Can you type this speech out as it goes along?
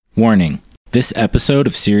Warning. This episode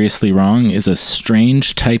of Seriously Wrong is a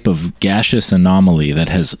strange type of gaseous anomaly that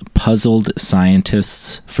has puzzled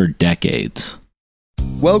scientists for decades.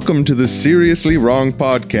 Welcome to the Seriously Wrong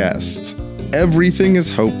podcast. Everything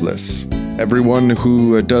is hopeless. Everyone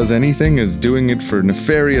who does anything is doing it for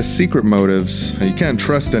nefarious secret motives. You can't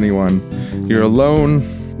trust anyone. You're alone,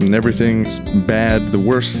 and everything's bad. The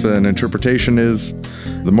worse an interpretation is,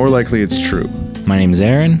 the more likely it's true. My name is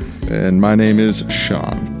Aaron. And my name is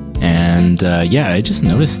Sean. And I just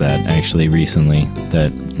noticed that actually recently,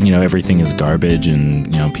 that, everything is garbage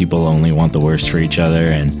and, people only want the worst for each other.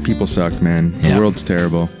 And people suck, man. The world's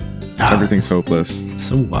terrible. Everything's hopeless. It's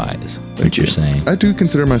so wise, what you're saying. I do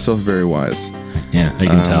consider myself very wise. Yeah, I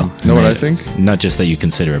can tell. Know what I think? Not just that you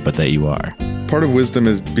consider it, but that you are. Part of wisdom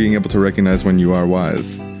is being able to recognize when you are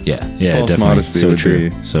wise. Yeah, False definitely. modesty So would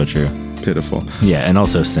true. be So true. Pitiful. Yeah, and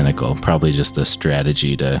also cynical. Probably just a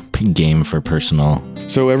strategy to game for personal.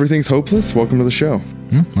 So everything's hopeless? Welcome to the show.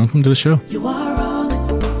 Welcome to the show. You are wrong,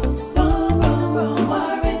 wrong, wrong, wrong, you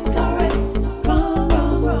are incorrect. Wrong,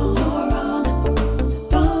 wrong, wrong, you're wrong.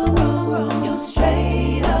 Wrong, wrong, wrong, you're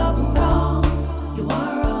straight up wrong. You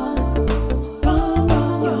are wrong, wrong,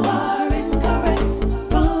 wrong, you are incorrect.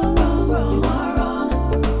 Wrong, wrong, wrong, you are wrong.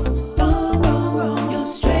 Wrong, wrong, wrong, you're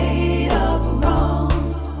straight up wrong.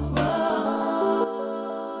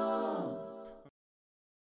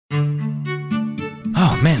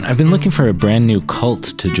 Oh man, I've been looking for a brand new cult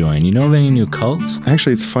to join. You know of any new cults?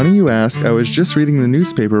 Actually, it's funny you ask. I was just reading the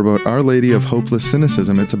newspaper about Our Lady of Hopeless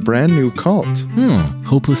Cynicism. It's a brand new cult.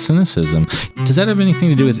 Hopeless cynicism. Does that have anything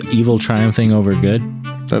to do with evil triumphing over good?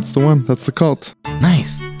 That's the one. That's the cult.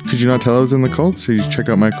 Nice. Could you not tell I was in the cult? So you check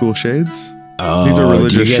out my cool shades? Oh, These are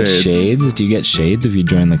religious do you get shades. Do you get shades if you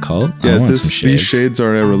join the cult? I Yeah, want some shades. these shades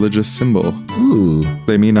are a religious symbol. Ooh.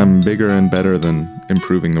 They mean I'm bigger and better than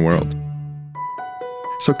improving the world.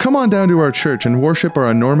 So come on down to our church and worship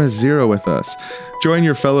our enormous zero with us. Join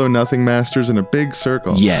your fellow nothing masters in a big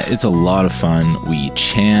circle. Yeah, it's a lot of fun. We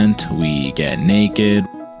chant, we get naked.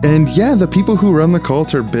 And yeah, the people who run the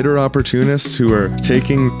cult are bitter opportunists who are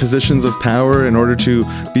taking positions of power in order to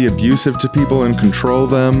be abusive to people and control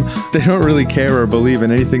them. They don't really care or believe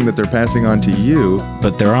in anything that they're passing on to you.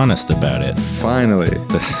 But they're honest about it. Finally.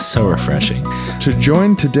 This is so refreshing. To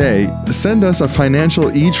join today, send us a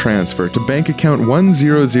financial e-transfer to bank account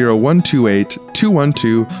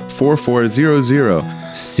 100-128-212-4400.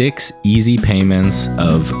 6 easy payments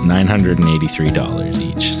of $983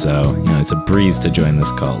 each. So, it's a breeze to join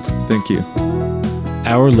this cult. Thank you.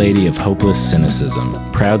 Our Lady of Hopeless Cynicism,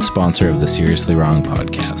 proud sponsor of the Seriously Wrong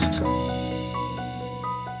podcast.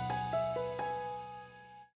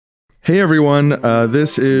 Hey everyone,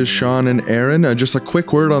 this is Sean and Aaron. Just a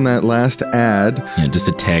quick word on that last ad. Yeah, just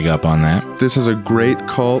to tag up on that. This is a great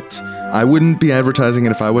cult. I wouldn't be advertising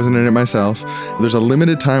it if I wasn't in it myself. There's a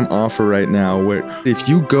limited time offer right now where if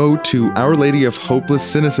you go to Our Lady of Hopeless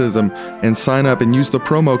Cynicism and sign up and use the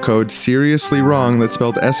promo code Seriously Wrong, that's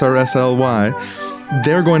spelled SRSLY,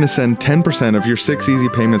 they're going to send 10% of your 6 easy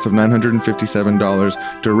payments of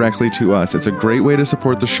 $957 directly to us. It's a great way to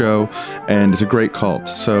support the show, and it's a great cult.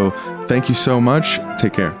 So thank you so much.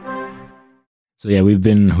 Take care. So yeah, we've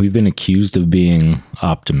been accused of being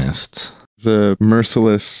optimists. It's a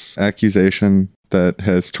merciless accusation that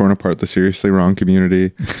has torn apart the Seriously Wrong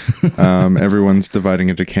community. Everyone's dividing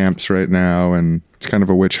into camps right now, and it's kind of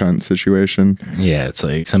a witch hunt situation. Yeah, it's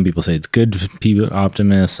like some people say it's good to be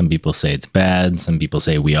optimists, some people say it's bad, some people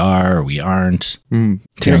say we are or we aren't,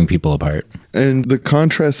 tearing people apart. And the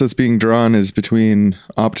contrast that's being drawn is between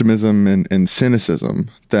optimism and cynicism,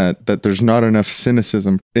 that there's not enough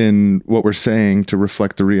cynicism in what we're saying to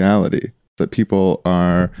reflect the reality. That people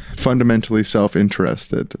are fundamentally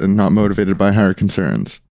self-interested and not motivated by higher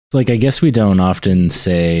concerns. Like, I guess we don't often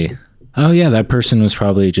say, oh yeah, that person was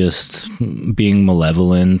probably just being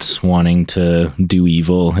malevolent, wanting to do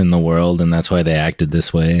evil in the world, and that's why they acted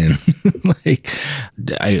this way. And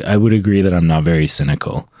I would agree that I'm not very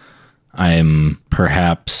cynical. I'm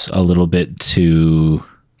perhaps a little bit too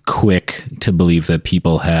quick to believe that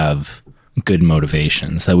people have good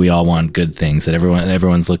motivations, that we all want good things, that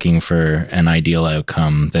everyone's looking for an ideal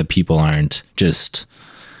outcome, that people aren't just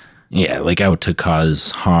out to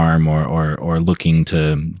cause harm or looking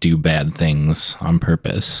to do bad things on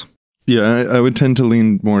purpose. Yeah, I would tend to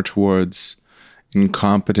lean more towards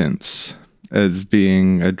incompetence as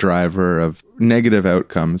being a driver of negative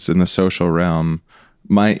outcomes in the social realm.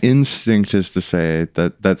 My instinct is to say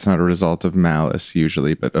that that's not a result of malice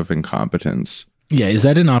usually, but of incompetence. Yeah, is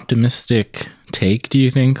that an optimistic take, do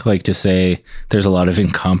you think? Like to say there's a lot of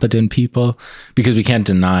incompetent people? Because we can't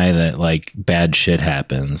deny that like bad shit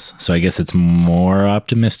happens. So I guess it's more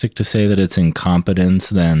optimistic to say that it's incompetence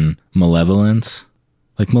than malevolence.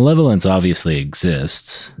 Like malevolence obviously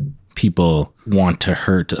exists. People want to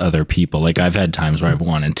hurt other people. Like I've had times where I've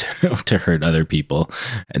wanted to hurt other people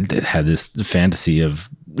and had this fantasy of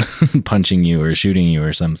punching you or shooting you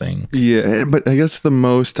or something. Yeah, but I guess the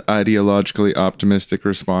most ideologically optimistic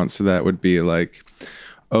response to that would be like,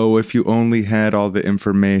 oh, if you only had all the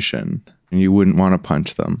information, you wouldn't want to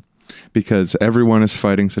punch them because everyone is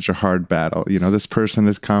fighting such a hard battle. You know, this person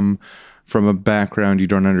has come from a background you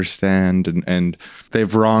don't understand and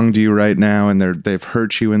they've wronged you right now and they've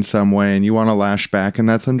hurt you in some way and you want to lash back, and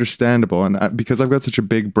that's understandable. And because I've got such a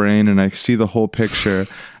big brain and I see the whole picture,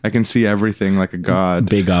 I can see everything like a god.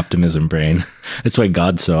 Big optimism brain. That's why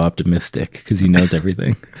God's so optimistic, because he knows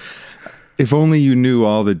everything. If only you knew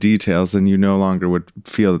all the details, then you no longer would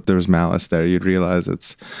feel that there was malice there. You'd realize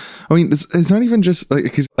it's not even just like,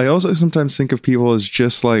 because I also sometimes think of people as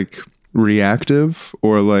just like reactive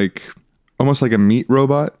or like almost like a meat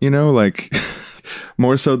robot, you know, like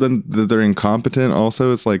more so than that they're incompetent.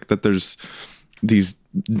 Also, it's like that there's these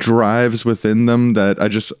drives within them that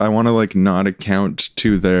I want to like not account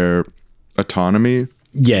to their autonomy.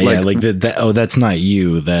 Yeah, like, yeah, like that. Oh, that's not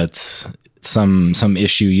you. That's some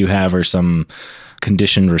issue you have or some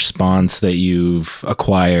conditioned response that you've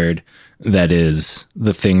acquired that is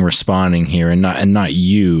the thing responding here, and not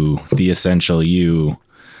you, the essential you.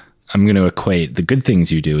 I'm going to equate the good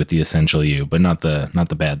things you do with the essential you, but not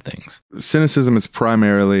the bad things. Cynicism is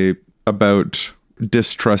primarily about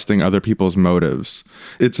distrusting other people's motives.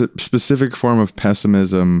 It's a specific form of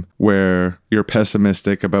pessimism where you're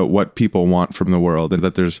pessimistic about what people want from the world and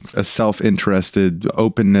that there's a self-interested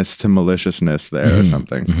openness to maliciousness there or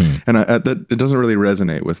something. And that it doesn't really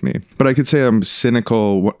resonate with me. But I could say I'm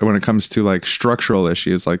cynical when it comes to like structural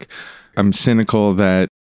issues. Like I'm cynical that,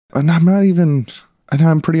 and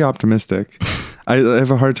I'm pretty optimistic. I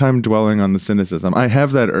have a hard time dwelling on the cynicism. I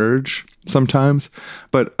have that urge sometimes,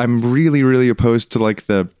 but I'm really, really opposed to like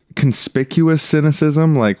the conspicuous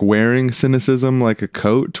cynicism, like wearing cynicism like a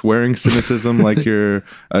coat, wearing cynicism like you're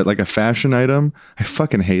like a fashion item. I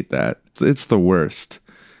fucking hate that. It's the worst.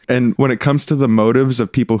 And when it comes to the motives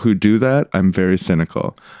of people who do that, I'm very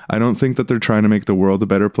cynical. I don't think that they're trying to make the world a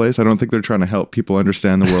better place. I don't think they're trying to help people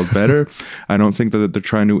understand the world better. I don't think that they're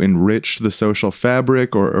trying to enrich the social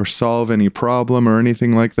fabric or solve any problem or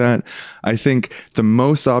anything like that. I think the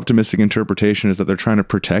most optimistic interpretation is that they're trying to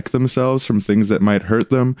protect themselves from things that might hurt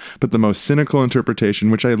them. But the most cynical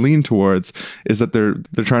interpretation, which I lean towards, is that they're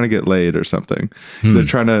trying to get laid or something. They're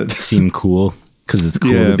trying to seem cool. Because it's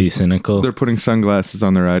cool to be cynical. They're putting sunglasses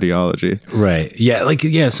on their ideology. Right. Yeah. Like,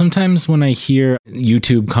 yeah, sometimes when I hear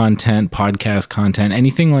YouTube content, podcast content,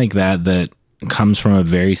 anything like that comes from a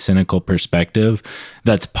very cynical perspective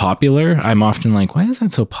that's popular, I'm often like, why is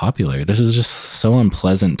that so popular? This is just so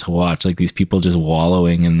unpleasant to watch. Like these people just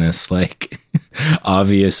wallowing in this, like,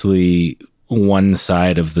 obviously one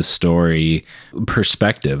side of the story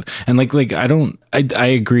perspective. And like I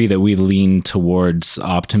agree that we lean towards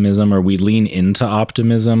optimism, or we lean into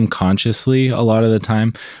optimism consciously a lot of the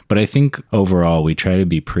time, but I think overall we try to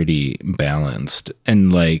be pretty balanced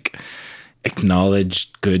and like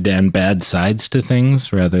acknowledge good and bad sides to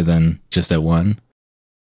things rather than just at one.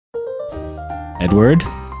 Edward,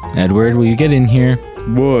 will you get in here?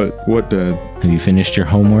 What, Dad? Have you finished your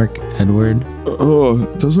homework, Edward? Oh,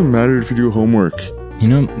 it doesn't matter if you do homework. You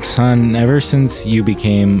know, son, ever since you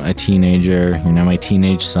became a teenager, you're now my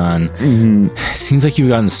teenage son, it seems like you've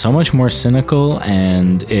gotten so much more cynical,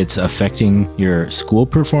 and it's affecting your school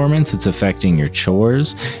performance, it's affecting your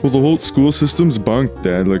chores. Well, the whole school system's bunk,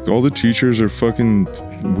 Dad. Like, all the teachers are fucking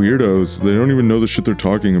weirdos. They don't even know the shit they're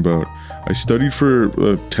talking about. I studied for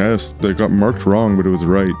a test that got marked wrong, but it was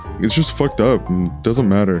right. It's just fucked up and doesn't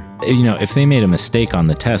matter. You know, if they made a mistake on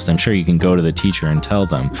the test, I'm sure you can go to the teacher and tell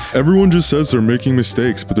them. Everyone just says they're making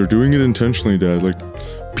mistakes, but they're doing it intentionally, Dad. Like,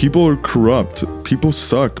 people are corrupt. People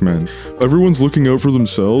suck, man. Everyone's looking out for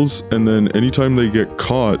themselves, and then anytime they get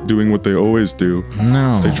caught doing what they always do,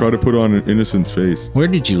 they try to put on an innocent face. Where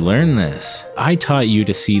did you learn this? I taught you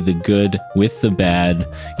to see the good with the bad,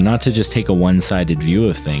 not to just take a one-sided view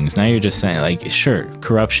of things. Now you're just saying, like, sure,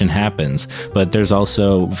 corruption happens, but there's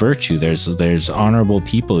also virtue. There's honorable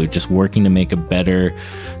people who are just working to make a better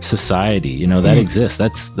society. You know, that exists.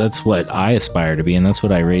 That's what I aspire to be, and that's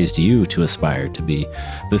what I raised you to aspire to be.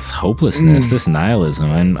 this hopelessness, this nihilism.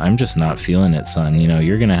 I'm just not feeling it, son. You know,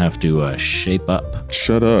 you're gonna have to shape up.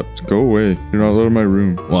 Shut up. Go away. You're not allowed in my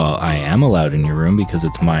room. Well, I am allowed in your room because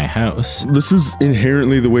it's my house. This is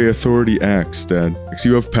inherently the way authority acts, Dad. So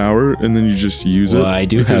you have power and then you just use it. Well, I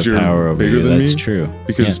do because have you're power over bigger you. than That's me? true.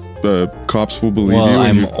 Because cops will believe Well, you. and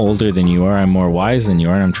I'm you- older than you are. I'm more wise than you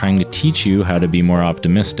are, and I'm trying to teach you how to be more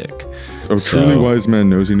optimistic. A so- truly wise man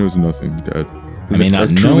knows he knows nothing, Dad. I may not A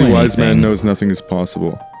know truly wise man anything. knows nothing is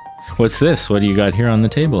possible. What's this? What do you got here on the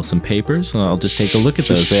table? Some papers? Well, I'll just take a look at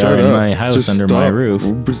those. Just They shut are in up. my house Just under my stop. roof.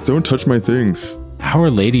 But don't touch my things.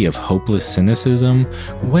 Our Lady of Hopeless Cynicism?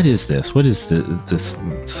 What is this? What is this?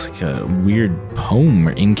 It's like a weird poem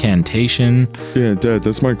or incantation. Yeah, Dad,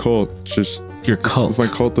 that's my cult. Just Your cult. It's my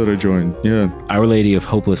cult that I joined. Yeah. Our Lady of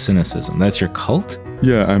Hopeless Cynicism. That's your cult?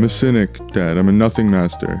 Yeah, I'm a cynic, Dad. I'm a nothing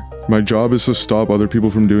master. My job is to stop other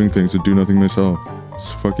people from doing things and do nothing myself.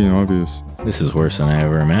 It's fucking obvious. This is worse than I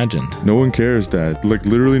ever imagined. No one cares, Dad. Like,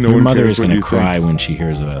 literally no Your one mother cares is what going to you cry think. when she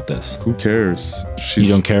hears about this. Who cares? You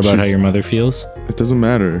don't care about how your mother feels? It doesn't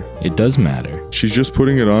matter. It does matter. She's just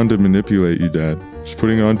putting it on to manipulate you, Dad. She's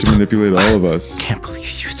putting it on to manipulate all of us. Can't believe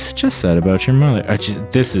you suggest that about your mother.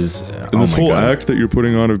 This is And this oh my whole God. act that you're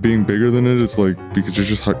putting on of being bigger than it, it's like because you're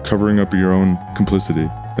just covering up your own complicity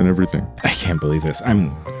and everything. I can't believe this.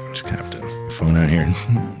 I'm just gonna have to phone out here.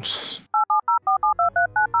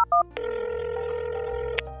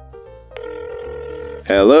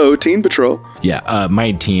 Hello, Teen Patrol. Yeah,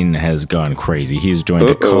 my teen has gone crazy. He's joined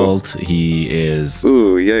a Uh-oh. cult. He is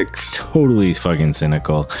Ooh, yikes. totally fucking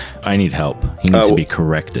cynical. I need help. He needs to be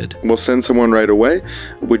corrected. We'll send someone right away.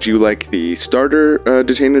 Would you like the starter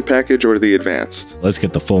detainment package or the advanced? Let's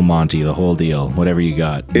get the full Monty, the whole deal, whatever you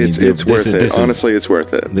got. It's worth it. Honestly, it's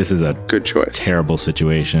worth it. This is a Good choice. terrible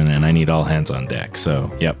situation, and I need all hands on deck.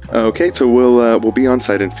 So, yep. Okay, so we'll be on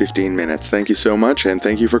site in 15 minutes. Thank you so much, and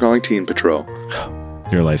thank you for calling Teen Patrol.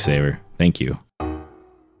 You're a lifesaver. Thank you.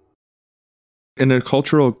 In a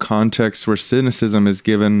cultural context where cynicism is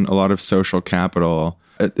given a lot of social capital,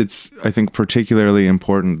 it's, I think, particularly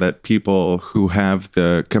important that people who have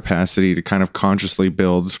the capacity to kind of consciously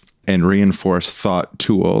build and reinforce thought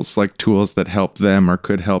tools, like tools that help them or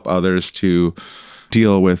could help others to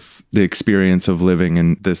deal with the experience of living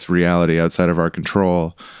in this reality outside of our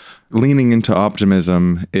control. Leaning into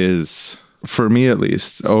optimism is, for me at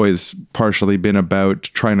least, always partially been about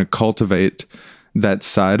trying to cultivate that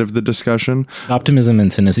side of the discussion. Optimism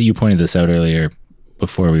and cynicism, you pointed this out earlier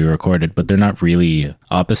before we recorded, but they're not really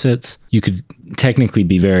opposites. You could technically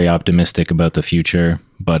be very optimistic about the future,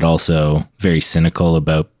 but also very cynical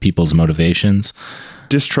about people's motivations.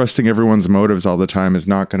 Distrusting everyone's motives all the time is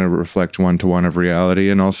not going to reflect one-to-one of reality,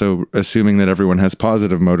 and also assuming that everyone has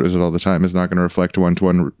positive motives all the time is not going to reflect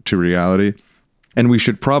one-to-one to reality. And we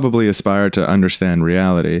should probably aspire to understand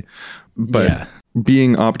reality, but Yeah.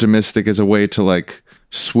 being optimistic is a way to like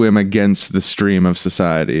swim against the stream of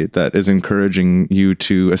society that is encouraging you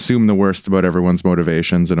to assume the worst about everyone's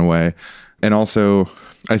motivations in a way. And also,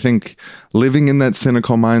 I think living in that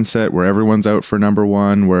cynical mindset where everyone's out for number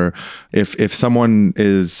one, where if someone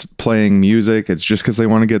is playing music, it's just because they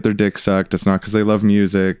want to get their dick sucked. It's not because they love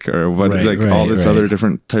music or what, Right, like all right, this right. other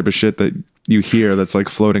different type of shit that you hear that's like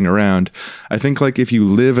floating around. I think like if you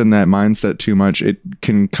live in that mindset too much, it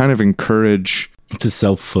can kind of encourage. It's a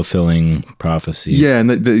self-fulfilling prophecy. Yeah, and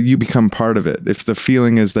that you become part of it. If the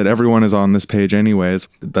feeling is that everyone is on this page anyways,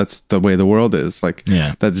 that's the way the world is. Like,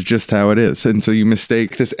 Yeah. that's just how it is. And so you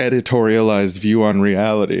mistake this editorialized view on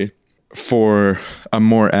reality for a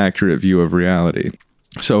more accurate view of reality.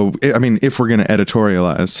 So, I mean, if we're going to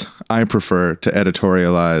editorialize, I prefer to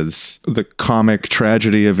editorialize the comic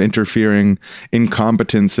tragedy of interfering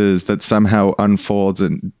incompetences that somehow unfolds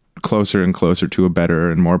and closer and closer to a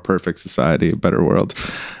better and more perfect society, a better world.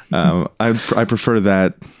 I prefer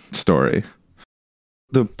that story.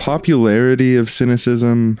 The popularity of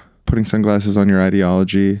cynicism, putting sunglasses on your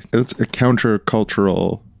ideology, it's a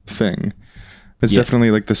countercultural thing. It's Yeah.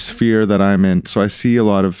 definitely like the sphere that I'm in. So I see a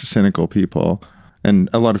lot of cynical people and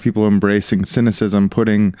a lot of people embracing cynicism,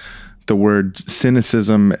 putting the word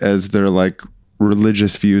cynicism as their like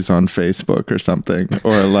religious views on Facebook or something,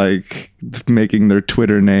 or like making their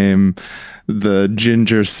Twitter name the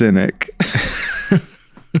Ginger Cynic.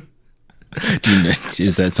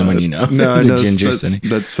 Is that someone you know? No, The Ginger that's, Cynic.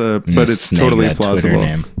 that's gonna but it's snag totally that Twitter plausible.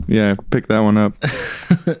 name. Yeah, pick that one up.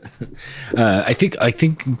 I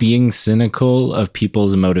think being cynical of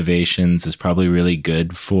people's motivations is probably really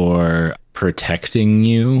good for protecting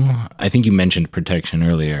you. I think you mentioned protection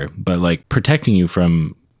earlier, but like protecting you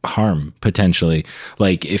from harm potentially.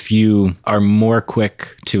 Like if you are more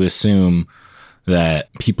quick to assume that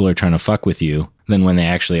people are trying to fuck with you then when they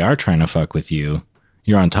actually are trying to fuck with you,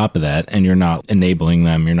 you're on top of that and you're not enabling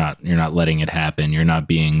them. You're not letting it happen. You're not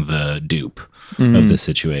being the dupe of the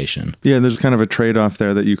situation. Yeah, there's kind of a trade-off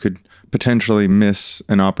there that you could potentially miss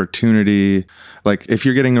an opportunity. Like if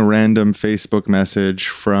you're getting a random Facebook message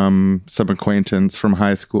from some acquaintance from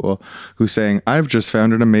high school who's saying, I've just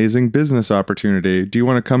found an amazing business opportunity. Do you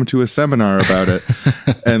want to come to a seminar about it?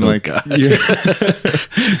 And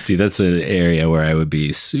See, that's an area where I would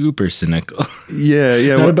be super cynical.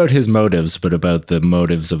 yeah. Not about his motives, but about the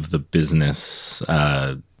motives of the business.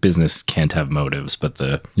 Business can't have motives, but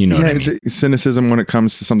what I mean. Cynicism when it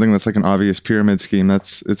comes to something that's like an obvious pyramid scheme.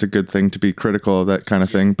 It's a good thing to be critical of that kind of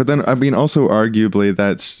thing. But then, I mean, also arguably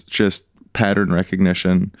that's just pattern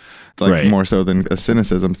recognition, more so than a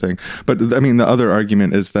cynicism thing. But I mean, the other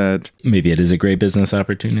argument is that maybe it is a great business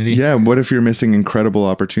opportunity. Yeah. What if you're missing incredible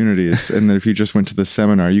opportunities? And then if you just went to the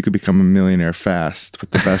seminar, you could become a millionaire fast with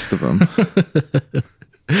the best of them.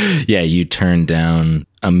 Yeah, you turned down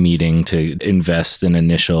a meeting to invest an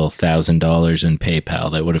initial $1,000 in PayPal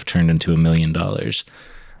that would have turned into $1 million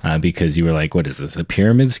because you were like, what is this, a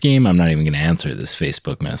pyramid scheme? I'm not even going to answer this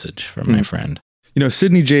Facebook message from my friend.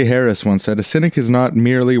 Sidney J. Harris once said, a cynic is not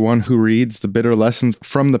merely one who reads the bitter lessons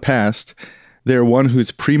from the past. They're one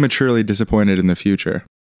who's prematurely disappointed in the future.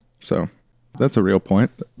 So that's a real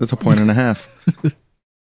point. That's a point and a half.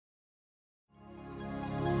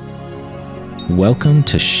 Welcome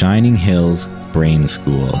to Shining Hills Brain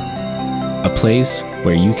School, a place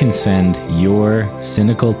where you can send your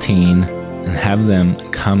cynical teen and have them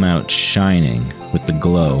come out shining with the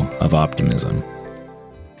glow of optimism.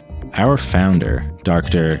 Our founder,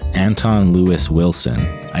 Dr. Anton Lewis Wilson,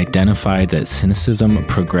 identified that cynicism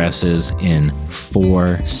progresses in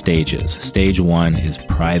 4 stages. Stage 1 is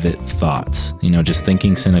private thoughts, just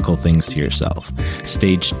thinking cynical things to yourself.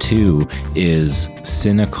 Stage 2 is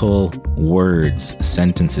cynical words,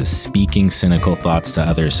 sentences, speaking cynical thoughts to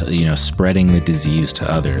others, spreading the disease to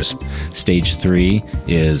others. Stage 3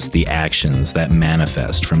 is the actions that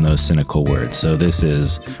manifest from those cynical words. So this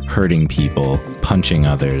is hurting people, punching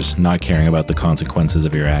others, not caring about the consequences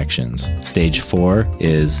of your actions. Stage 4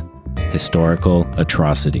 is historical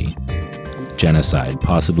atrocity, genocide,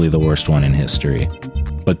 possibly the worst one in history.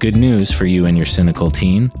 But good news for you and your cynical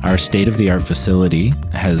teen, our state-of-the-art facility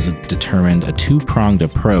has determined a 2-pronged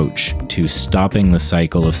approach to stopping the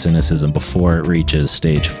cycle of cynicism before it reaches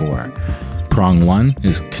stage 4. Prong 1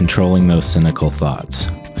 is controlling those cynical thoughts,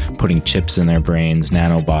 putting chips in their brains,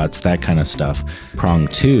 nanobots, that kind of stuff. Prong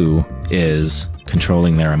 2 is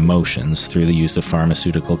controlling their emotions through the use of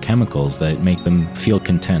pharmaceutical chemicals that make them feel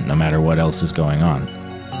content no matter what else is going on.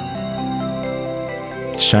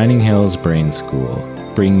 Shining Hills Brain School.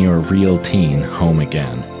 Bring your real teen home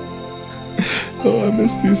again. Oh, I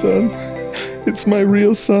missed you, son. It's my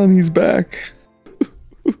real son. He's back.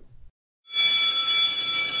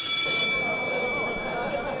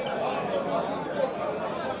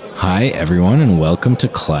 Hi, everyone, and welcome to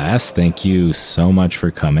class. Thank you so much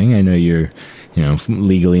for coming. I know you're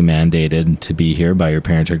legally mandated to be here by your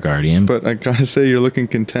parent or guardian. But I gotta say, you're looking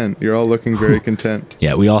content. You're all looking very content.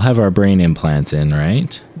 Yeah, we all have our brain implants in,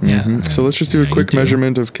 right? Mm-hmm. Yeah. So let's just do a quick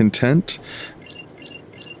measurement of content.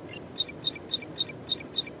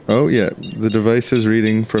 Oh, yeah. The device is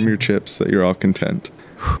reading from your chips that you're all content.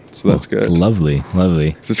 So that's good. Lovely,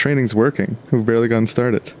 lovely. So the training's working. We've barely gotten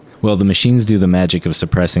started. Well, the machines do the magic of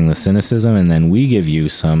suppressing the cynicism, and then we give you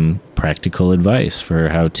some practical advice for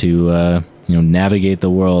how to navigate the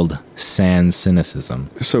world sans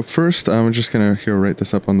cynicism. So first, I'm just going to write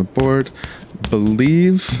this up on the board.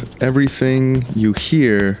 Believe everything you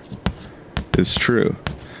hear is true.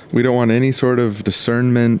 We don't want any sort of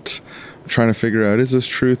discernment, trying to figure out, is this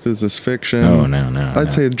truth, is this fiction? Oh, no.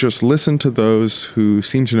 I'd say just listen to those who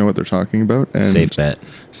seem to know what they're talking about. And safe bet.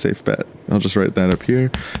 Safe bet. I'll just write that up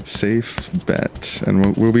here. Safe bet.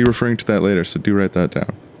 And we'll be referring to that later, so do write that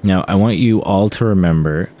down. Now, I want you all to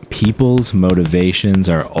remember, people's motivations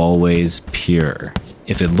are always pure.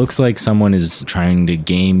 If it looks like someone is trying to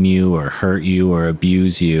game you or hurt you or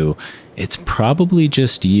abuse you, it's probably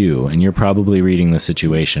just you, and you're probably reading the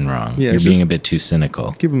situation wrong. Yeah, you're being a bit too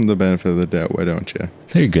cynical. Give them the benefit of the doubt, why don't you?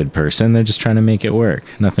 They're a good person. They're just trying to make it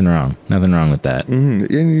work. Nothing wrong. Nothing wrong with that.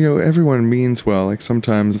 Mm-hmm. And, everyone means well. Like,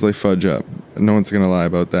 sometimes they fudge up. No one's going to lie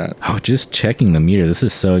about that. Oh, just checking the meter. This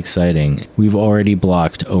is so exciting. We've already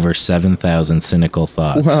blocked over 7,000 cynical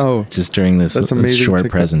thoughts. Wow. Just during this That's amazing short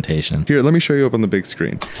technique. presentation. Here, let me show you up on the big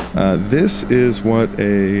screen. This is what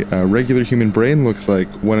a regular human brain looks like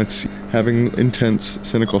when it's having intense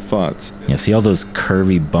cynical thoughts. Yeah, see all those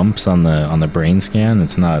curvy bumps on the brain scan?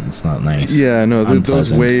 It's not nice. Yeah, no, those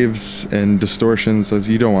Unpleasant. waves and distortions,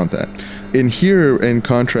 you don't want that. In here, in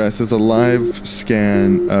contrast, is a live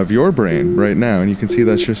scan of your brain right now, and you can see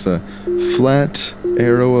that's just a flat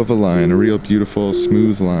arrow of a line, a real beautiful,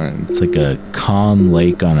 smooth line. It's like a calm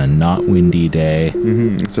lake on a not windy day.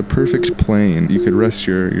 It's a perfect plane. You could rest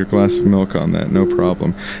your glass of milk on that, no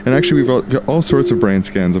problem. And actually, we've got all sorts of brain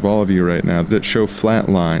scans of all of you right now that show flat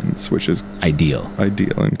lines, which is Ideal.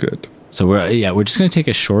 ideal and good. So we're just going to take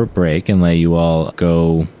a short break and let you all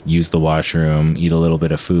go use the washroom, eat a little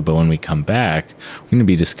bit of food. But when we come back, we're going to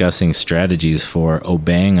be discussing strategies for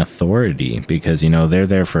obeying authority because, they're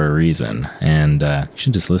there for a reason and you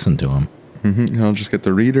should just listen to them. And I'll just get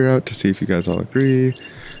the reader out to see if you guys all agree.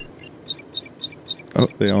 Oh,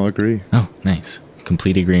 they all agree. Oh, nice.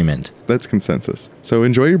 Complete agreement. That's consensus. So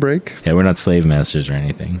enjoy your break. Yeah, we're not slave masters or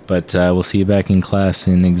anything, but we'll see you back in class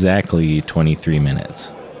in exactly 23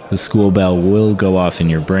 minutes. The school bell will go off in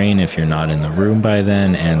your brain if you're not in the room by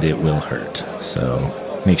then, and it will hurt.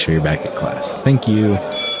 So make sure you're back at class. Thank you.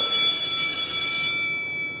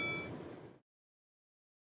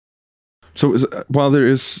 So while there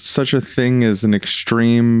is such a thing as an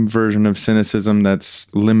extreme version of cynicism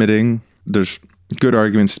that's limiting, there's good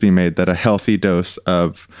arguments to be made that a healthy dose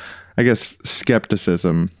of, I guess,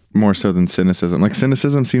 skepticism more so than cynicism. Like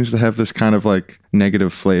cynicism seems to have this kind of like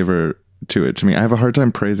negative flavor to it to me. I have a hard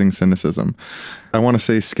time praising cynicism. I want to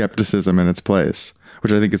say skepticism in its place,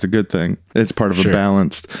 which I think is a good thing. It's part of a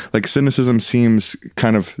balanced, like cynicism seems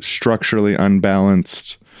kind of structurally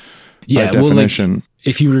unbalanced by definition. Well,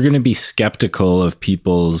 if you were going to be skeptical of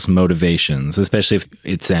people's motivations, especially if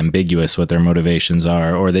it's ambiguous what their motivations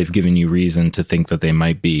are, or they've given you reason to think that they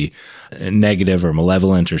might be negative or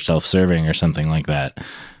malevolent or self-serving or something like that,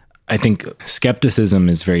 I think skepticism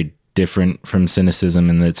is very different from cynicism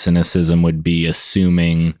in that cynicism would be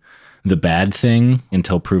assuming the bad thing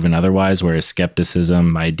until proven otherwise, whereas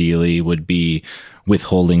skepticism ideally would be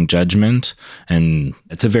withholding judgment. And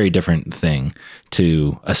it's a very different thing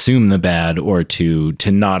to assume the bad or to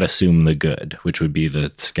not assume the good, which would be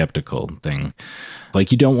the skeptical thing. Like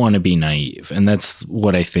you don't want to be naive. And that's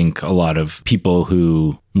what I think a lot of people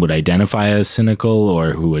who would identify as cynical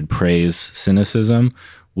or who would praise cynicism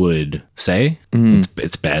would say.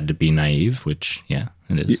 It's bad to be naive, which, yeah,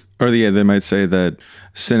 it is. Or they might say that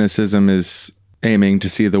cynicism is aiming to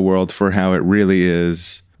see the world for how it really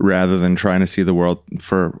is rather than trying to see the world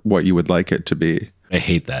for what you would like it to be. I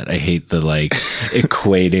hate that. I hate the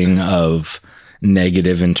equating of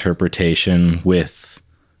negative interpretation with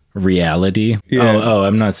reality. Yeah. Oh,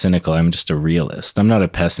 I'm not cynical. I'm just a realist. I'm not a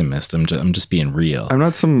pessimist. I'm just being real. I'm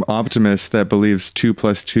not some optimist that believes 2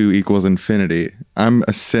 + 2 = infinity. I'm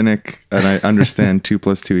a cynic and I understand 2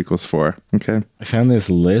 + 2 = 4. Okay. I found this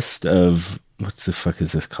list of, what the fuck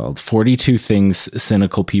is this called? 42 things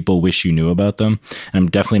cynical people wish you knew about them. And I'm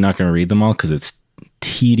definitely not going to read them all because it's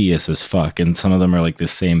tedious as fuck, and some of them are like the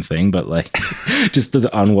same thing, but like just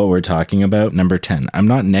on what we're talking about. Number 10, I'm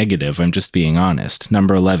not negative, I'm just being honest.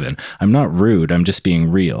 Number 11, I'm not rude, I'm just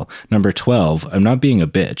being real. Number 12, I'm not being a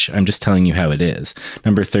bitch, I'm just telling you how it is.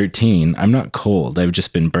 Number 13, I'm not cold, I've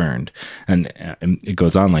just been burned. And it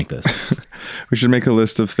goes on like this. We should make a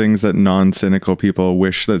list of things that non-cynical people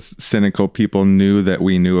wish that cynical people knew that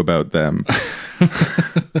we knew about them.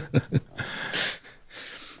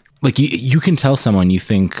 Like you can tell someone you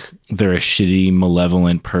think they're a shitty,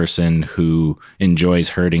 malevolent person who enjoys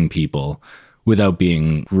hurting people without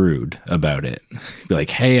being rude about it. Be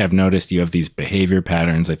like, hey, I've noticed you have these behavior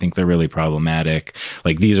patterns. I think they're really problematic.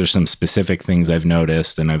 Like these are some specific things I've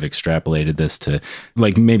noticed and I've extrapolated this to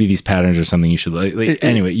like maybe these patterns are something you should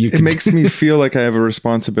anyway. It makes me feel like I have a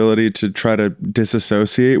responsibility to try to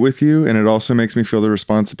disassociate with you. And it also makes me feel the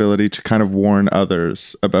responsibility to kind of warn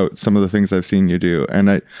others about some of the things I've seen you do.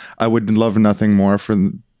 And I would love nothing more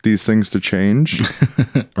for these things to change.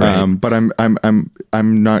 Right. But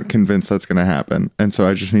I'm not convinced that's going to happen. And so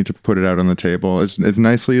I just need to put it out on the table as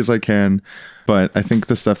nicely as I can. But I think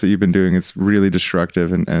the stuff that you've been doing is really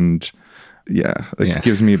destructive and it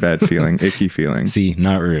gives me a bad feeling, icky feeling. See,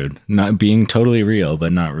 not rude. Not being totally real,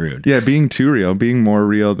 but not rude. Yeah, being too real, being more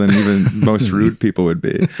real than even most rude people would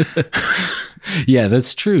be. Yeah,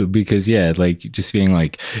 that's true. Because, yeah, like just being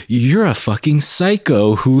like, you're a fucking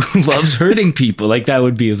psycho who loves hurting people. Like that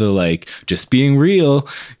would be the like, just being real.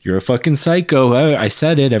 You're a fucking psycho. I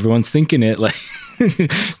said it. Everyone's thinking it. Like,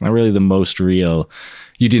 it's not really the most real.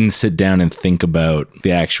 You didn't sit down and think about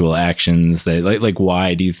the actual actions that like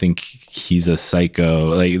why do you think he's a psycho?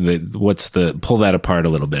 Like pull that apart a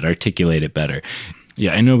little bit, articulate it better.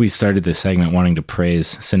 Yeah, I know we started this segment wanting to praise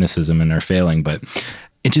cynicism and our failing, but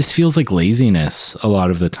it just feels like laziness a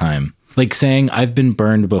lot of the time. Like saying I've been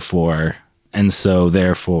burned before and so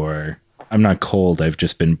therefore I'm not cold, I've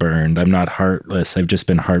just been burned. I'm not heartless, I've just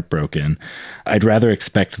been heartbroken. I'd rather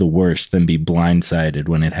expect the worst than be blindsided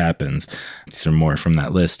when it happens. These are more from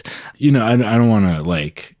that list. You know, I don't want to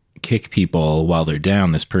like kick people while they're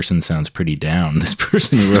down. This person sounds pretty down. This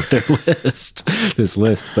person who wrote their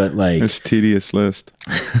list, but like This tedious list.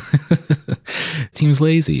 it seems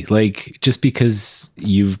lazy. Like just because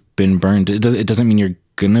you've been burned, it doesn't mean you're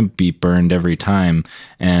gonna be burned every time,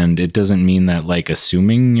 and it doesn't mean that like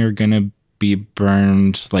assuming you're gonna be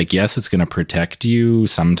burned, like yes, it's gonna protect you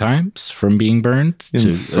sometimes from being burned to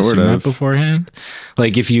assume that beforehand.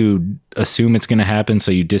 Like if you assume it's gonna happen,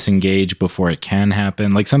 so you disengage before it can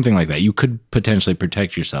happen, like something like that, you could potentially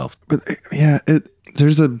protect yourself. But yeah,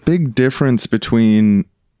 there's a big difference between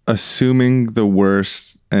assuming the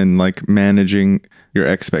worst and like managing your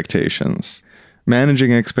expectations.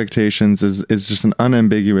 Managing expectations is just an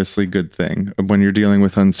unambiguously good thing when you're dealing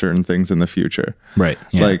with uncertain things in the future. Right.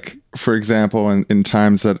 Yeah. Like, for example, in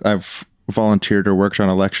times that I've volunteered or worked on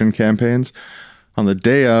election campaigns, on the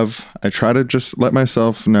day of, I try to just let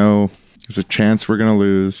myself know there's a chance we're going to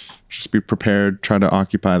lose. Just be prepared, try to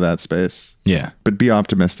occupy that space. Yeah. But be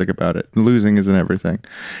optimistic about it. Losing isn't everything.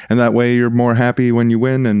 And that way you're more happy when you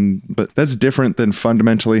win. But that's different than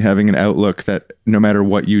fundamentally having an outlook that no matter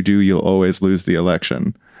what you do, you'll always lose the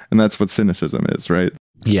election. And that's what cynicism is, right?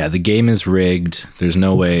 Yeah, the game is rigged. There's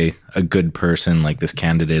no way a good person like this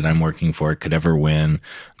candidate I'm working for could ever win.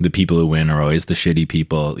 The people who win are always the shitty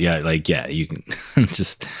people. Yeah, you can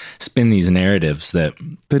just spin these narratives that...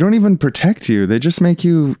 They don't even protect you. They just make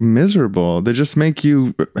you miserable. They just make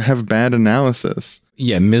you have bad analysis.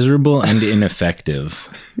 Yeah, miserable and ineffective.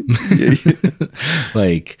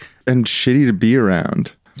 Like... And shitty to be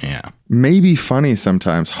around. Yeah. Maybe funny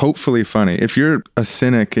sometimes. Hopefully funny. If you're a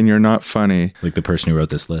cynic and you're not funny, like the person who wrote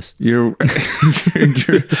this list, you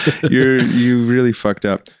really fucked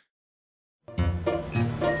up.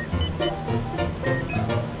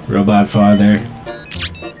 Robot father.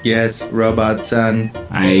 Yes, robot son.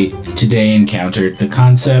 I today encountered the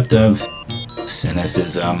concept of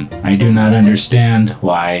cynicism. I do not understand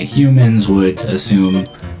why humans would assume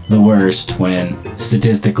the worst when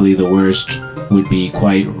statistically the worst would be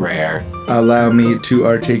quite rare. Allow me to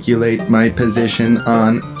articulate my position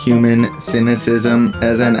on human cynicism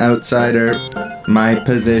as an outsider. My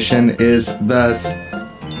position is thus: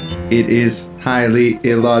 it is highly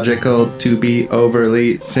illogical to be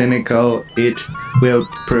overly cynical. It will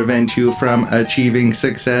prevent you from achieving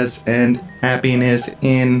success and happiness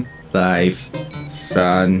in life,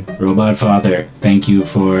 son. Robot father, thank you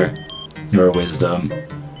for your wisdom.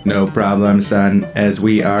 No problem, son. As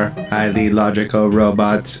we are highly logical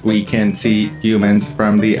robots, we can see humans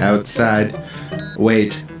from the outside.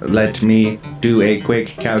 Wait, let me do a quick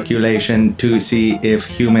calculation to see if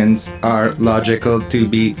humans are logical to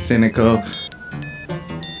be cynical.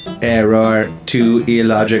 Error. Too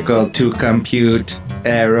illogical to compute.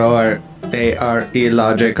 Error. They are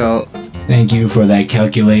illogical. Thank you for that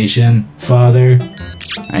calculation, father.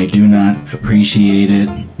 I do not appreciate it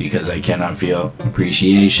because I cannot feel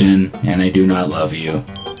appreciation, and I do not love you.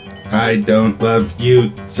 I don't love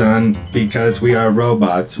you, son, because we are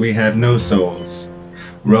robots. We have no souls.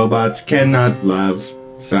 Robots cannot love,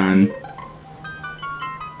 son.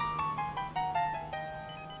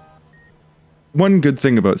 One good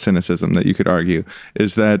thing about cynicism that you could argue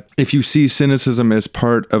is that if you see cynicism as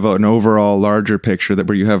part of an overall larger picture, that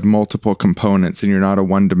where you have multiple components and you're not a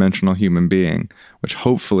one-dimensional human being, which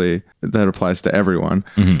hopefully that applies to everyone.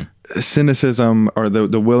 Mm-hmm. Cynicism, or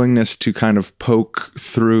the willingness to kind of poke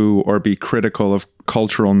through or be critical of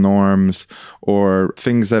cultural norms or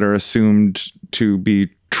things that are assumed to be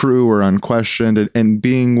true or unquestioned, and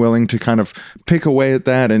being willing to kind of pick away at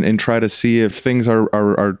that and try to see if things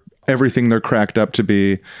are everything they're cracked up to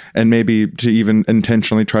be, and maybe to even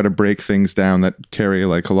intentionally try to break things down that carry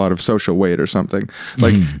like a lot of social weight or something.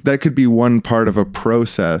 Like that could be one part of a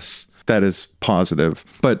process that is positive.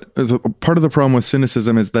 But part of the problem with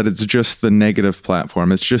cynicism is that it's just the negative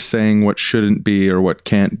platform. It's just saying what shouldn't be or what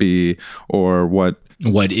can't be or what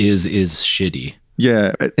is shitty.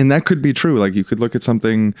 Yeah, and that could be true. Like you could look at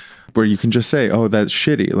something where you can just say, oh, that's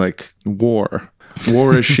shitty, like war.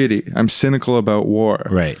 War is shitty. I'm cynical about war.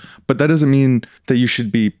 Right. But that doesn't mean that you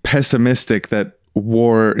should be pessimistic that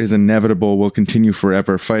war is inevitable, will continue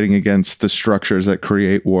forever, fighting against the structures that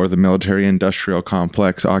create war, the military-industrial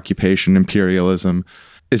complex, occupation, imperialism.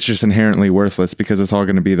 It's just inherently worthless because it's all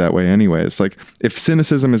going to be that way anyways. Like, if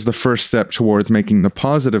cynicism is the first step towards making the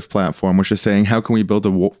positive platform, which is saying, how can we build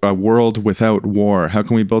a world without war? How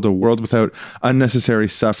can we build a world without unnecessary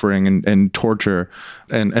suffering and torture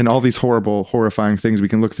and all these horrible, horrifying things we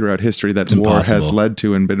can look throughout history that war has led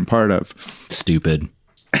to and been a part of? Stupid,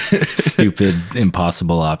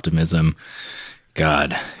 impossible optimism.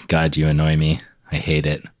 God, you annoy me. I hate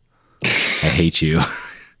it. I hate you.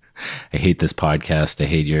 I hate this podcast. I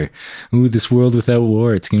hate this world without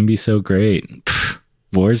war. It's going to be so great. Pfft,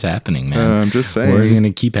 war's happening, man. I'm just saying. War is going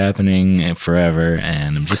to keep happening forever.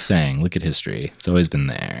 And I'm just saying, look at history. It's always been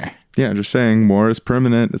there. Yeah, just saying, war is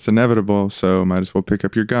permanent. It's inevitable. So might as well pick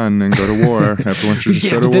up your gun and go to war. Everyone should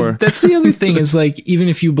just go to war. That's the other thing is, like, even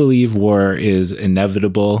if you believe war is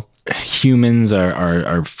inevitable, humans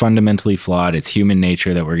are fundamentally flawed. It's human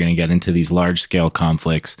nature that we're going to get into these large scale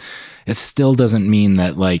conflicts. It still doesn't mean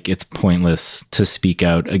that, like, it's pointless to speak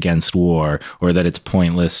out against war, or that it's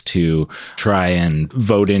pointless to try and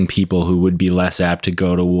vote in people who would be less apt to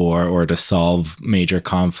go to war or to solve major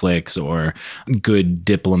conflicts, or good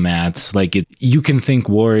diplomats. Like, you can think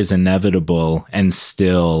war is inevitable and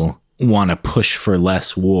still want to push for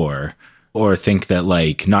less war. Or think that,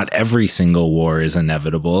 like, not every single war is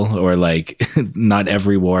inevitable, or, like, not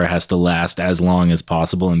every war has to last as long as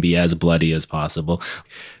possible and be as bloody as possible.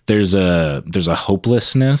 There's a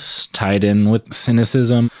hopelessness tied in with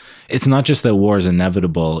cynicism. It's not just that war is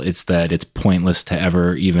inevitable, it's that it's pointless to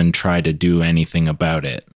ever even try to do anything about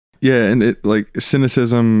it. Yeah, and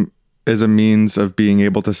cynicism is a means of being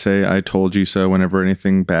able to say, I told you so, whenever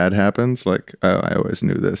anything bad happens. Like, oh, I always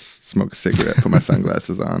knew this. Smoke a cigarette, put my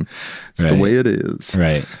sunglasses on. It's the way it is.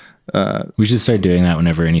 Right. We should start doing that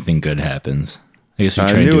whenever anything good happens. I guess we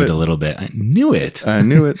try to do it a little bit. I knew it.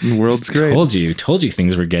 The world's great. Told you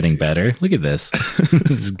things were getting better. Look at this. This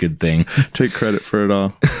is a good thing. Take credit for it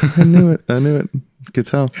all. I knew it. Good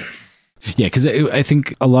tell. Yeah, because I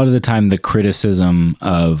think a lot of the time the criticism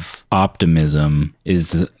of optimism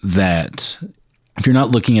is that if you're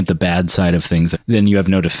not looking at the bad side of things, then you have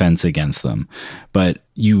no defense against them. But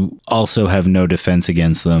you also have no defense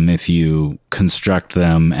against them if you construct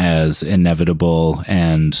them as inevitable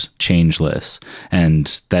and changeless,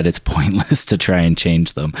 and that it's pointless to try and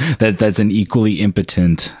change them. That's an equally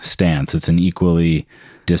impotent stance. It's an equally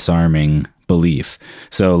disarming belief.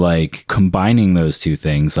 So, like, combining those two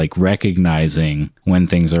things, like recognizing when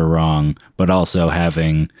things are wrong, but also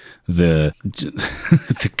having the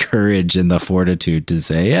courage and the fortitude to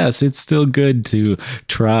say, yes, it's still good to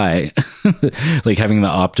try. Like, having the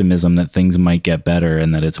optimism that things might get better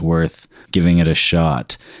and that it's worth giving it a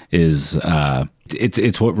shot is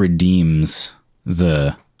it's what redeems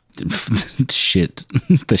the shit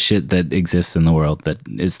that exists in the world, that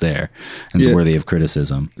is there and is worthy of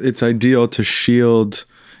criticism. It's ideal to shield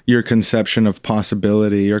your conception of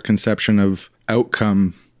possibility, your conception of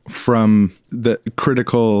outcome from the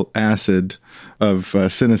critical acid of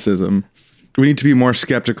cynicism. We need to be more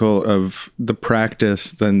skeptical of the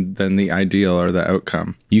practice than the ideal or the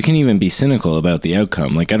outcome. You can even be cynical about the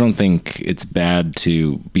outcome. Like, I don't think it's bad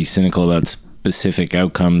to be cynical about specific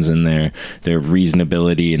outcomes and their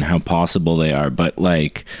reasonability and how possible they are, but,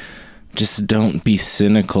 like, just don't be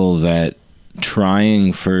cynical that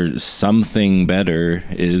trying for something better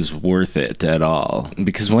is worth it at all.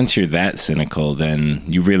 Because once you're that cynical, then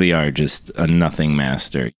you really are just a nothing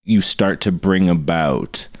master. You start to bring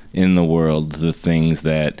about in the world the things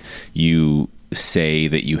that you say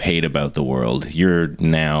that you hate about the world. You're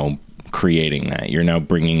now creating that. You're now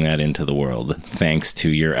bringing that into the world thanks to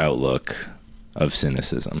your outlook of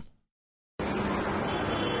cynicism.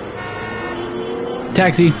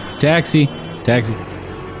 Taxi.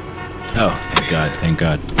 Oh, thank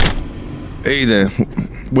God. Hey there.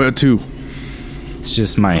 Where to? It's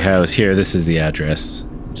just my house. Here, this is the address.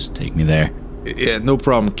 Just take me there. Yeah, no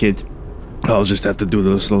problem, kid. I'll just have to do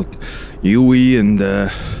those little UE and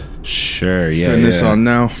sure, yeah. Turn this on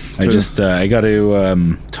now. I got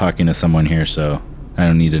to talking to someone here, so I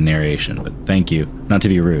don't need a narration, but thank you. Not to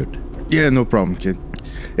be rude. Yeah, no problem, kid.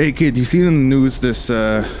 Hey, kid, you seen in the news this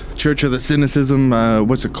Church of the Cynicism,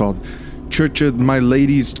 what's it called? Church of My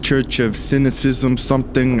Lady's Church of Cynicism,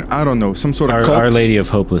 something, I don't know, some sort of cult. Our Lady of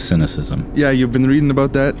Hopeless Cynicism. Yeah, you've been reading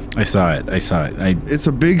about that? I saw it. It's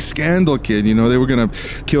a big scandal, kid. You know, they were gonna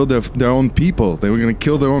kill their own people. They were gonna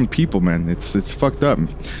kill their own people, man. It's fucked up.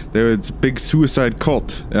 It's a big suicide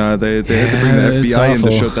cult. They had to bring the FBI in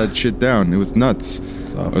to shut that shit down. It was nuts.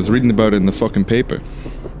 I was reading about it in the fucking paper.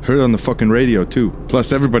 Heard it on the fucking radio too.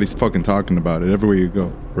 Plus, everybody's fucking talking about it everywhere you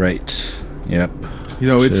go. Right. Yep. You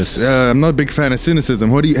know, I'm not a big fan of cynicism.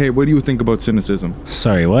 What do you think about cynicism?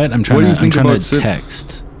 Sorry, what? I'm trying to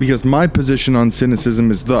text. Because my position on cynicism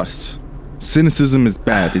is thus. Cynicism is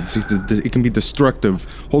bad. It can be destructive,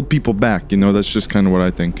 hold people back. You know, that's just kind of what I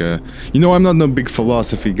think. You know, I'm not no big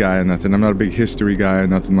philosophy guy or nothing. I'm not a big history guy or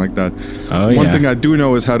nothing like that. One thing I do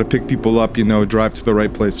know is how to pick people up, you know, drive to the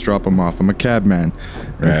right place, drop them off. I'm a cab man.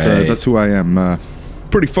 Right. That's who I am.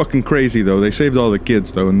 Pretty fucking crazy, though. They saved all the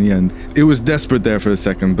kids, though, in the end. It was desperate there for a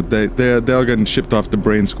second, but they're all getting shipped off to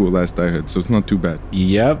brain school last I heard, so it's not too bad.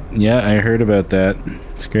 Yep. Yeah, I heard about that.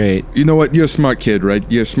 It's great. You know what? You're a smart kid, right?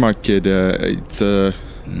 You're a smart kid.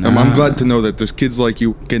 I'm glad to know that there's kids like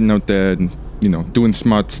you getting out there and, you know, doing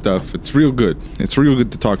smart stuff. It's real good. It's real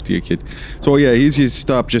good to talk to you, kid. So, yeah, here's your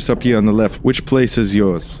stop just up here on the left. Which place is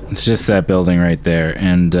yours? It's just that building right there.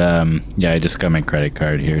 And, I just got my credit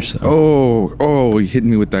card here, so. Oh, he hit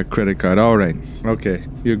me with that credit card. All right. Okay.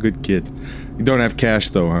 You're a good kid. You don't have cash,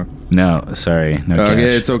 though, huh? No, sorry. No cash. Yeah,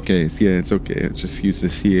 it's okay. It's okay. I'll just use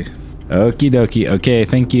this here. Okie dokie. Okay,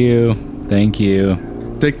 thank you. Thank you.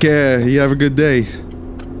 Take care. You have a good day.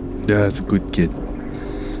 Yeah, that's a good kid.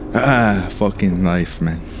 Fucking life,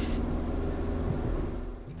 man.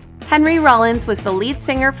 Henry Rollins was the lead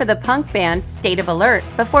singer for the punk band State of Alert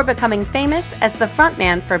before becoming famous as the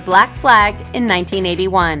frontman for Black Flag in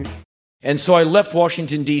 1981. And so I left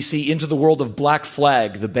Washington, D.C. into the world of Black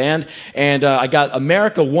Flag, the band, and I got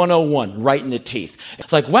America 101 right in the teeth.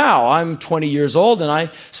 It's like, wow, I'm 20 years old and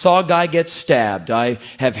I saw a guy get stabbed. I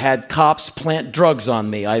have had cops plant drugs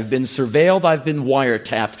on me. I've been surveilled. I've been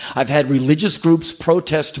wiretapped. I've had religious groups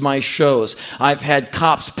protest my shows. I've had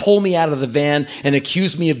cops pull me out of the van and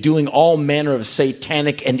accuse me of doing all manner of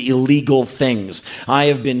satanic and illegal things. I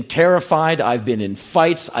have been terrified. I've been in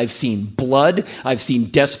fights. I've seen blood. I've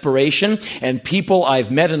seen desperation. And people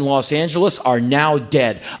I've met in Los Angeles are now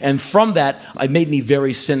dead. And from that, it made me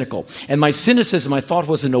very cynical. And my cynicism, I thought,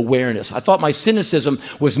 was an awareness. I thought my cynicism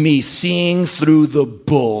was me seeing through the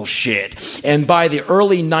bullshit. And by the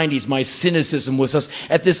early 90s, my cynicism was just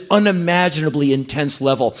at this unimaginably intense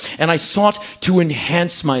level. And I sought to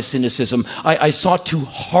enhance my cynicism. I sought to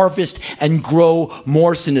harvest and grow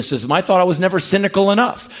more cynicism. I thought I was never cynical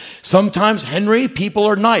enough. Sometimes, Henry, people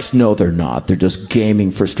are nice. No, they're not. They're just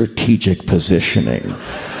gaming for strategic positioning.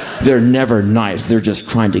 They're never nice. They're just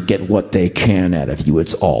trying to get what they can out of you.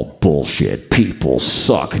 It's all bullshit. People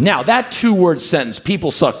suck. Now, that two-word sentence,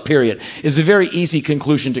 people suck, period, is a very easy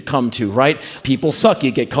conclusion to come to, right? People suck.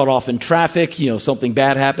 You get cut off in traffic, you know, something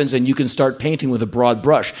bad happens, and you can start painting with a broad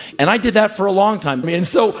brush. And I did that for a long time. And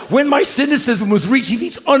so when my cynicism was reaching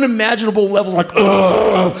these unimaginable levels, like,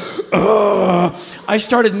 I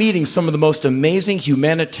started meeting some of the most amazing,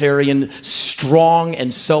 humanitarian, strong,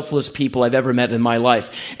 and selfless people I've ever met in my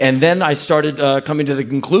life. And then I started coming to the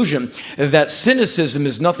conclusion that cynicism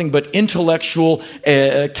is nothing but intellectual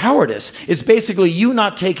cowardice. It's basically you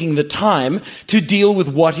not taking the time to deal with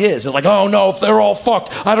what is. It's like, oh no, if they're all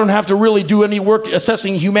fucked, I don't have to really do any work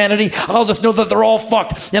assessing humanity. I'll just know that they're all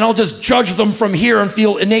fucked, and I'll just judge them from here and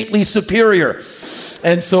feel innately superior.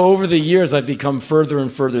 And so over the years, I've become further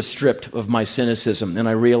and further stripped of my cynicism. And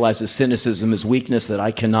I realized that cynicism is weakness that I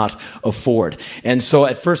cannot afford. And so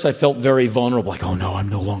at first I felt very vulnerable, like, oh no, I'm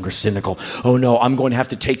no longer cynical. Oh no, I'm going to have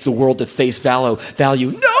to take the world at face value. No, how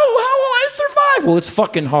will I survive? Well, it's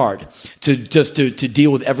fucking hard to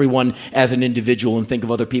deal with everyone as an individual and think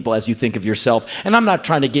of other people as you think of yourself. And I'm not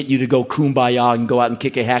trying to get you to go kumbaya and go out and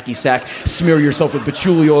kick a hacky sack, smear yourself with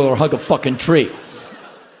patchouli oil, or hug a fucking tree.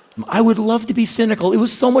 I would love to be cynical. It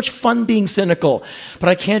was so much fun being cynical, but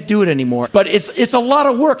I can't do it anymore. But it's a lot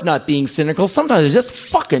of work not being cynical. Sometimes it just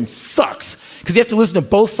fucking sucks because you have to listen to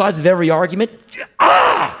both sides of every argument.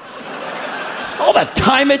 All that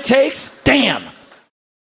time it takes. Damn.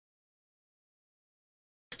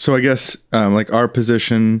 So I guess like our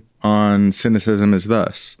position on cynicism is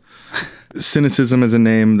thus. Cynicism is a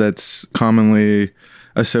name that's commonly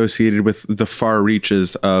associated with the far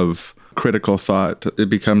reaches of critical thought. It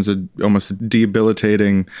becomes almost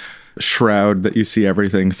debilitating shroud that you see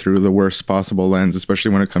everything through the worst possible lens,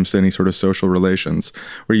 especially when it comes to any sort of social relations,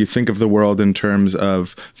 where you think of the world in terms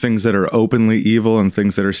of things that are openly evil and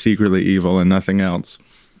things that are secretly evil and nothing else.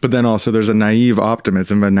 But then also there's a naive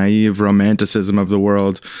optimism, a naive romanticism of the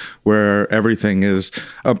world where everything is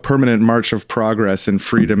a permanent march of progress and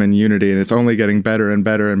freedom and unity, and it's only getting better and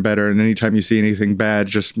better and better. And anytime you see anything bad,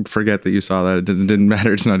 just forget that you saw that. It didn't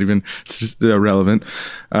matter. It's not even, it's just irrelevant.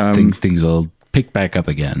 Things will pick back up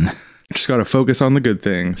again. Just got to focus on the good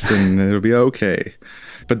things and it'll be okay.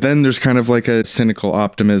 But then there's kind of like a cynical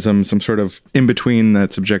optimism, some sort of in between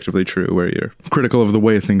that's objectively true, where you're critical of the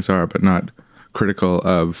way things are, but not critical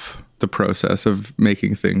of the process of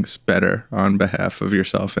making things better on behalf of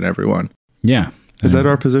yourself and everyone. Yeah. Is that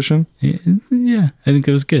our position? Yeah, I think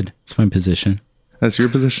it was good. It's my position. That's your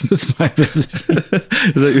position? That's my position.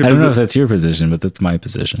 Is that your I don't know if that's your position, but that's my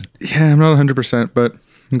position. Yeah, I'm not 100%, but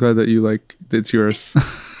I'm glad that you like it's yours.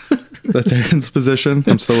 That's Aaron's position.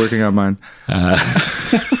 I'm still working on mine.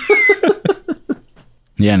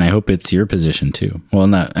 Yeah, and I hope it's your position too.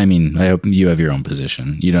 Well, I hope you have your own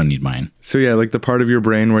position. You don't need mine. So yeah, like the part of your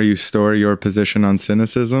brain where you store your position on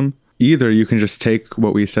cynicism, either you can just take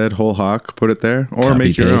what we said whole hawk, put it there, or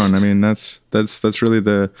make your Copy-paste. own. I mean, that's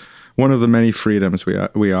really one of the many freedoms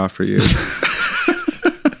we offer you.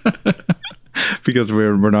 Because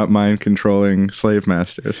we're not mind controlling slave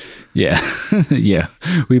masters. Yeah. Yeah.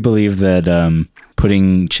 We believe that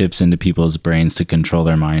putting chips into people's brains to control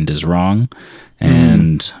their mind is wrong.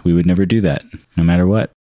 And we would never do that, no matter what.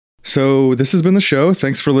 So this has been the show.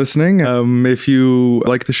 Thanks for listening. If you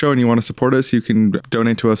like the show and you want to support us, you can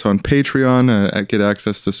donate to us on Patreon, get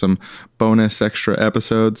access to some bonus extra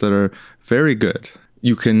episodes that are very good.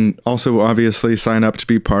 You can also obviously sign up to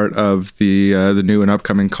be part of the new and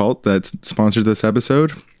upcoming cult that's sponsored this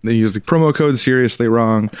episode. They use the promo code Seriously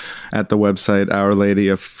Wrong at the website Our Lady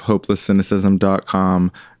of Hopeless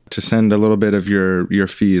Cynicism.com to send a little bit of your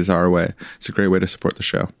fees our way. It's a great way to support the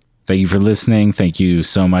show. Thank you for listening. Thank you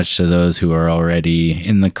so much to those who are already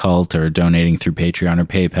in the cult or donating through Patreon or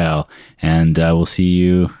PayPal. And we'll see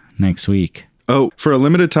you next week. Oh, for a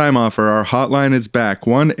limited time offer, our hotline is back,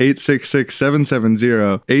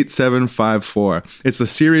 1-866-770-8754. It's the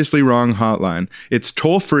Seriously Wrong hotline. It's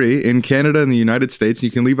toll-free in Canada and the United States.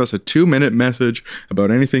 You can leave us a 2-minute message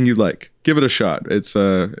about anything you'd like. Give it a shot. It's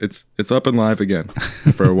up and live again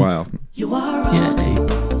for a while. You are wrong. Yeah.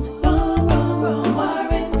 Wrong, wrong, wrong. You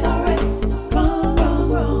are incorrect. Wrong, wrong,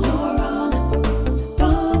 wrong. You're wrong.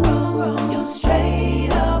 Wrong, wrong, wrong. You're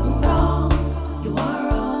straight up wrong. You are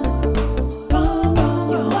wrong. Wrong, wrong.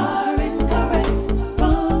 You are incorrect.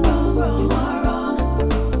 Wrong, wrong, wrong. You are wrong.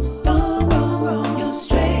 Wrong, wrong, wrong. You're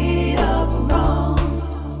straight up wrong.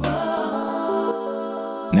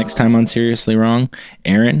 Next time on Seriously Wrong,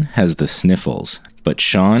 Aaron has the sniffles, but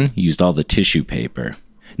Sean used all the tissue paper.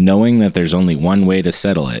 Knowing that there's only one way to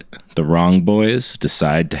settle it, the Wrong Boys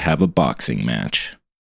decide to have a boxing match.